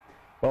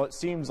Well, it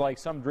seems like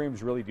some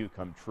dreams really do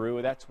come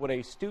true. That's what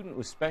a student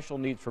with special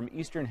needs from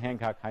Eastern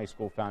Hancock High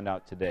School found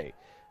out today.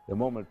 The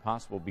moment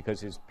possible because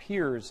his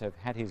peers have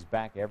had his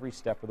back every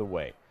step of the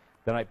way.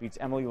 The Night Beat's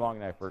Emily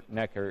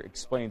Longnecker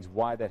explains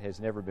why that has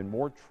never been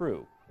more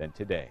true than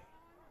today.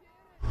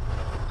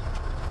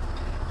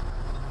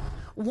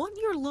 What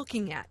you're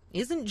looking at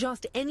isn't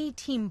just any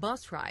team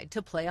bus ride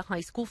to play a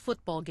high school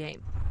football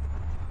game.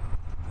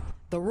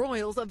 The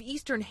Royals of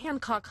Eastern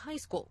Hancock High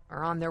School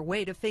are on their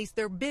way to face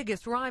their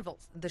biggest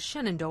rivals, the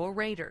Shenandoah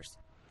Raiders.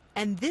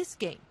 And this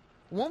game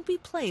won't be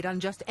played on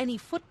just any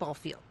football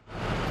field.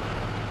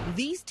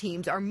 These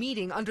teams are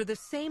meeting under the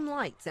same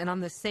lights and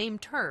on the same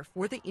turf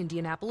where the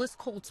Indianapolis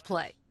Colts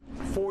play.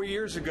 4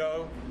 years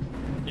ago,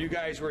 you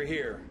guys were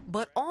here.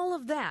 But all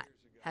of that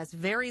has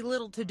very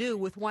little to do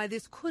with why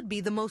this could be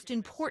the most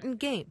important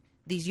game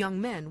these young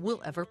men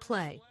will ever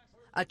play.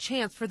 A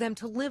chance for them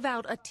to live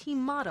out a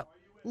team motto,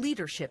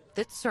 leadership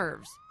that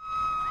serves.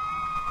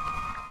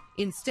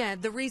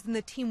 Instead, the reason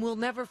the team will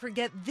never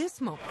forget this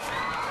moment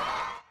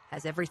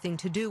has everything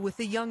to do with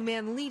the young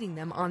man leading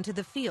them onto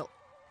the field.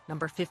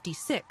 Number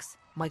 56,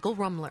 Michael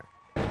Rumler.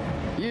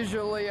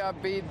 Usually I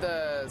be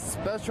the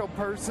special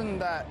person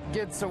that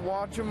gets to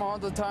watch them all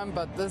the time,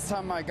 but this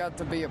time I got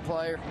to be a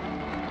player.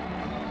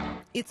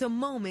 It's a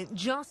moment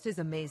just as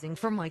amazing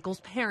for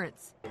Michael's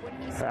parents.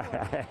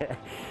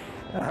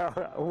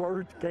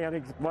 Words can't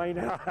explain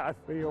how I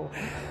feel.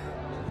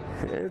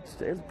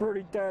 It's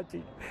pretty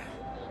touchy.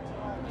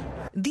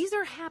 These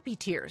are happy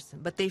tears,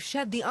 but they've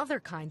shed the other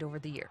kind over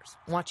the years,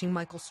 watching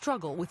Michael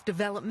struggle with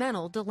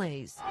developmental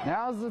delays.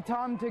 Now's the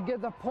time to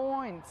get the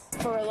points.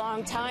 For a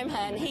long time,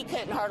 hun, he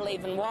couldn't hardly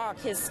even walk.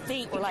 His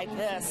feet were like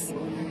this.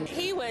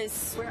 He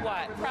was,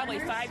 probably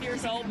 5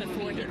 years old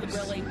before he could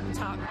really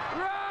talk.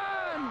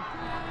 Run!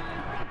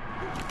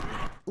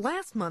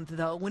 Last month,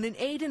 though, when an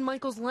aide in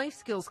Michael's life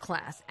skills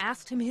class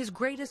asked him his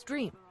greatest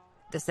dream,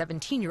 the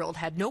 17-year-old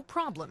had no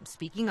problem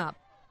speaking up.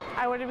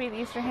 I want to be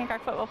the Eastern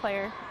Hancock football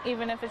player,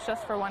 even if it's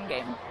just for one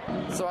game.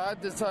 So I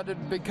decided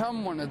to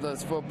become one of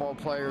those football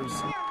players.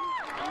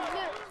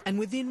 And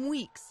within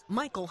weeks,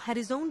 Michael had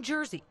his own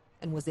jersey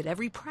and was at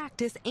every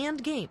practice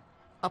and game,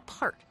 a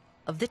part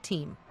of the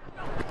team.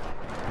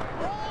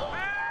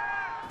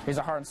 He's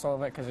a heart and soul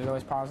of it because he's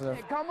always positive.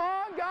 Hey, come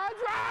on, guys,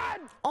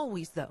 run!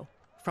 Always, though,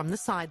 from the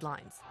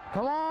sidelines.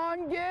 Come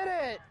on, get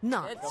it!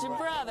 Not It's your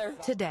brother.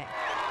 Today.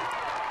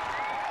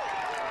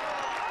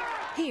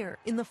 Here,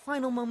 in the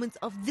final moments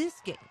of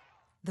this game,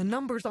 the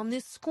numbers on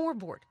this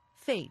scoreboard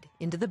fade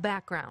into the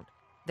background,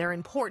 their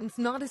importance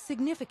not as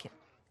significant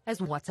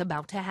as what's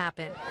about to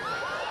happen.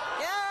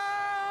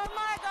 Yeah,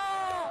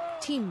 Michael!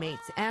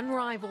 Teammates and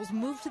rivals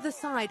move to the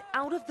side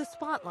out of the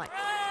spotlight,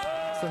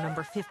 so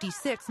number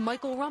 56,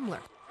 Michael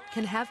Rumler,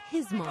 can have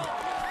his moment,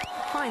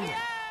 finally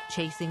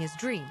chasing his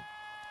dream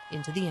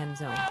into the end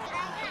zone.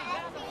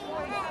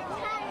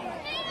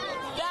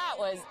 That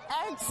was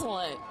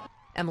excellent.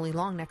 Emily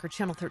Longnecker,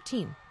 Channel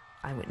 13,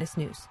 Eyewitness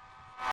News.